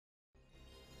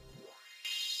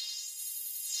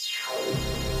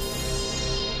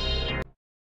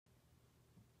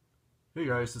Hey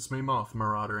guys, it's me, Moth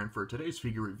Marauder, and for today's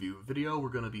figure review video, we're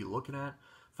going to be looking at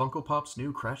Funko Pop's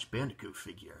new Crash Bandicoot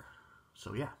figure.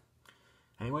 So yeah.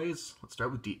 Anyways, let's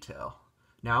start with detail.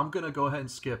 Now I'm going to go ahead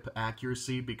and skip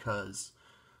accuracy because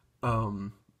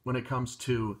when it comes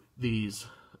to these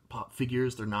Pop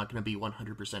figures, they're not going to be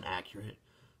 100% accurate.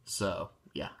 So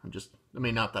yeah,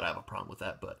 not that I have a problem with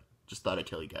that, but just thought I'd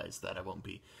tell you guys that I won't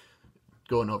be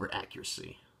going over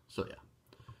accuracy. So yeah.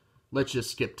 Let's just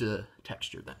skip to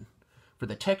texture then. For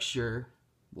the texture,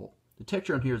 well, the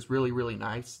texture on here is really, really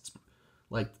nice. It's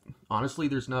like, honestly,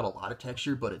 there's not a lot of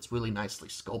texture, but it's really nicely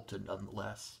sculpted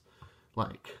nonetheless.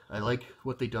 Like, I like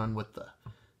what they done with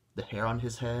the hair on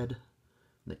his head,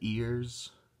 the ears,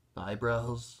 the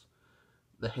eyebrows,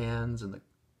 the hands, and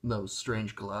those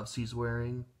strange gloves he's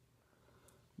wearing,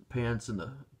 the pants and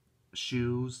the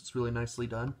shoes. It's really nicely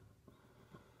done.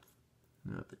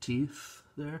 The teeth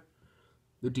there,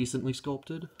 they're decently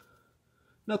sculpted.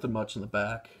 Nothing much in the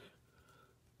back.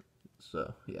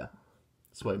 So, yeah.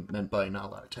 That's what I meant by not a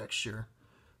lot of texture.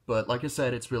 But, like I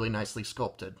said, it's really nicely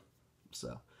sculpted.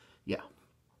 So, yeah.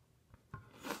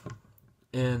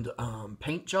 And,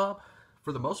 paint job?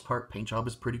 For the most part, paint job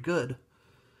is pretty good.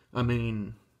 I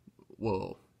mean,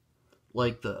 well,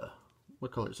 like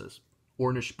what color is this?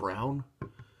 Orange brown?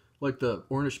 Like the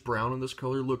orange brown in this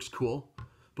color looks cool.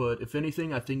 But, if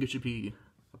anything, I think it should be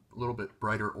a little bit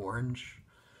brighter orange.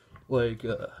 Like,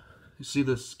 you see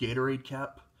this Gatorade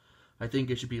cap? I think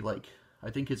it should be like, I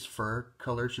think his fur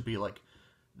color should be like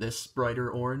this brighter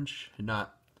orange, and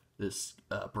not this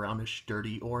brownish,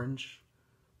 dirty orange.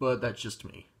 But that's just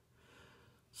me.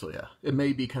 So yeah, it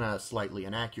may be kind of slightly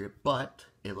inaccurate, but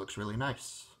it looks really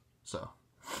nice. So,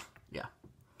 yeah.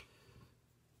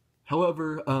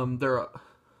 However, there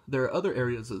are other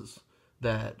areas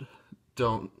that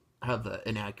don't have the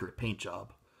inaccurate paint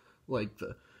job. Like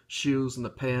the shoes and the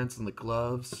pants and the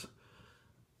gloves.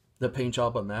 The paint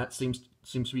job on that seems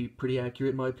to be pretty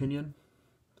accurate in my opinion.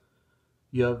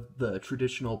 You have the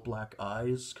traditional black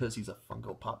eyes because he's a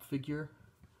Funko Pop figure.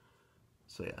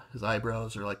 So yeah, his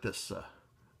eyebrows are like this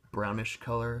brownish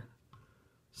color.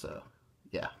 So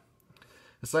yeah.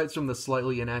 Aside from the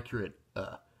slightly inaccurate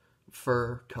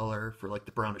fur color for like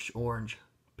the brownish orange,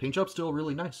 paint job's still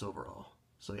really nice overall.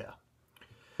 So yeah.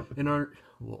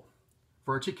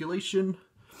 For articulation,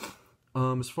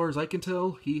 as far as I can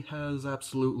tell, he has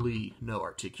absolutely no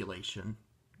articulation.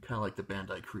 Kind of like the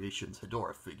Bandai Creations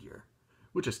Hedorah figure,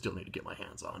 which I still need to get my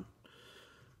hands on.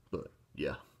 But,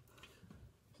 yeah.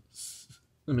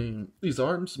 I mean, these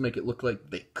arms make it look like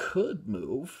they could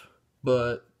move,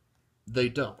 but they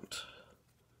don't.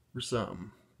 For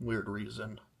some weird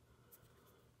reason.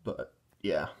 But,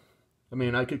 yeah. I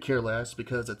mean, I could care less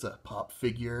because it's a Pop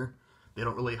figure. They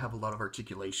don't really have a lot of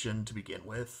articulation to begin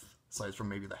with, aside from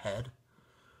maybe the head.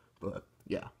 But,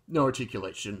 yeah, no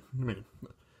articulation. I mean,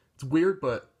 it's weird,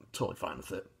 but totally fine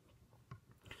with it.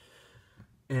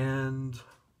 And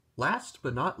last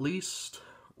but not least,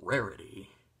 rarity.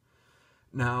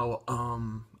 Now,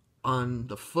 on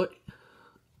the foot,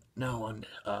 now on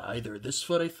either this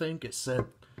foot, I think, it said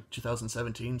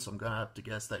 2017, so I'm gonna have to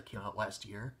guess that came out last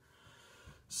year.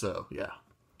 So, yeah.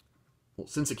 Well,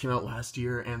 since it came out last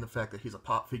year, and the fact that he's a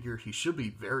Pop figure, he should be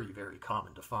very, very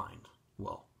common to find.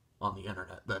 Well, on the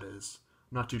internet, that is.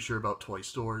 I'm not too sure about toy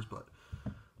stores, but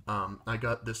I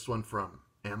got this one from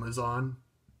Amazon.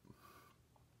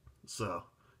 So,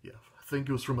 yeah, I think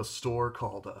it was from a store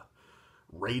called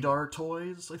Radar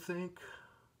Toys, I think.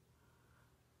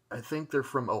 I think they're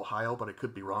from Ohio, but I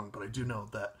could be wrong, but I do know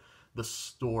that the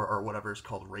store or whatever is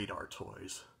called Radar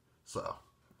Toys. So,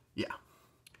 yeah.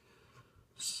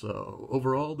 So,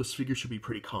 overall, this figure should be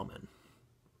pretty common.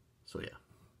 So, yeah.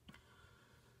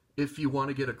 If you want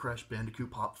to get a Crash Bandicoot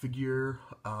Pop figure,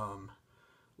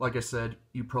 like I said,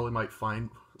 you probably might find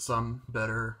some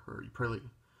better, or you probably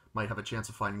might have a chance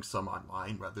of finding some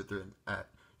online rather than at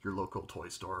your local toy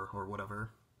store or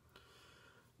whatever.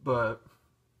 But,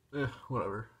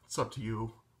 whatever. It's up to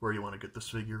you where you want to get this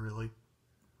figure, really.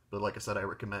 But like I said, I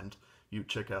recommend you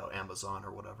check out Amazon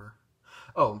or whatever.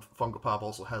 Oh, Funko Pop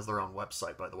also has their own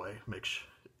website, by the way.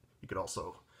 You could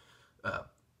also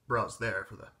browse there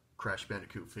for the Crash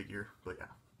Bandicoot figure, but yeah.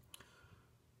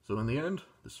 So in the end,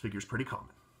 this figure's pretty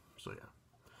common. So yeah.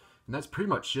 And that's pretty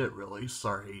much it, really.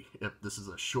 Sorry if this is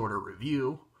a shorter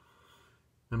review.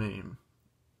 I mean,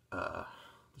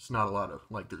 there's not a lot of,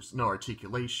 there's no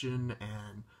articulation,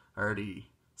 and I already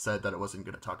said that I wasn't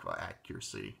going to talk about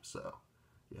accuracy, so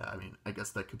yeah, I mean, I guess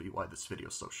that could be why this video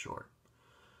is so short.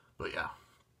 But yeah.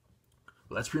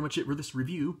 Well, that's pretty much it for this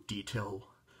review. Detail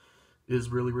is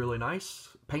really, really nice.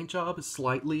 Paint job is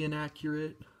slightly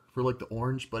inaccurate for like the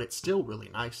orange, but it's still really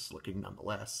nice looking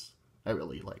nonetheless. I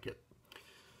really like it.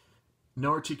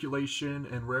 No articulation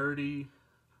and rarity.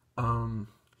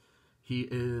 He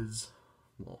is,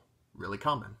 well, really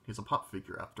common. He's a pop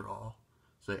figure after all.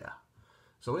 So yeah.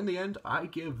 So in the end, I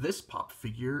give this pop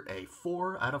figure a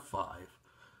 4 out of 5.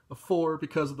 A 4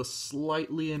 because of the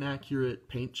slightly inaccurate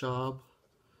paint job.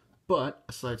 But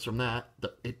aside from that,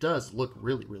 it does look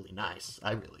really, really nice.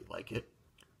 I really like it.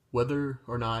 Whether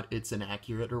or not it's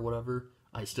inaccurate or whatever,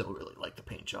 I still really like the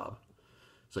paint job.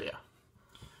 So yeah.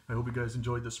 I hope you guys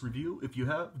enjoyed this review. If you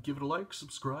have, give it a like,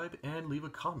 subscribe, and leave a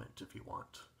comment if you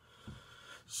want.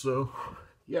 So,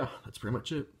 yeah, that's pretty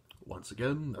much it. Once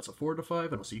again, that's a 4 out of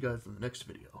 5, and I'll see you guys in the next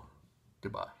video.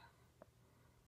 Goodbye.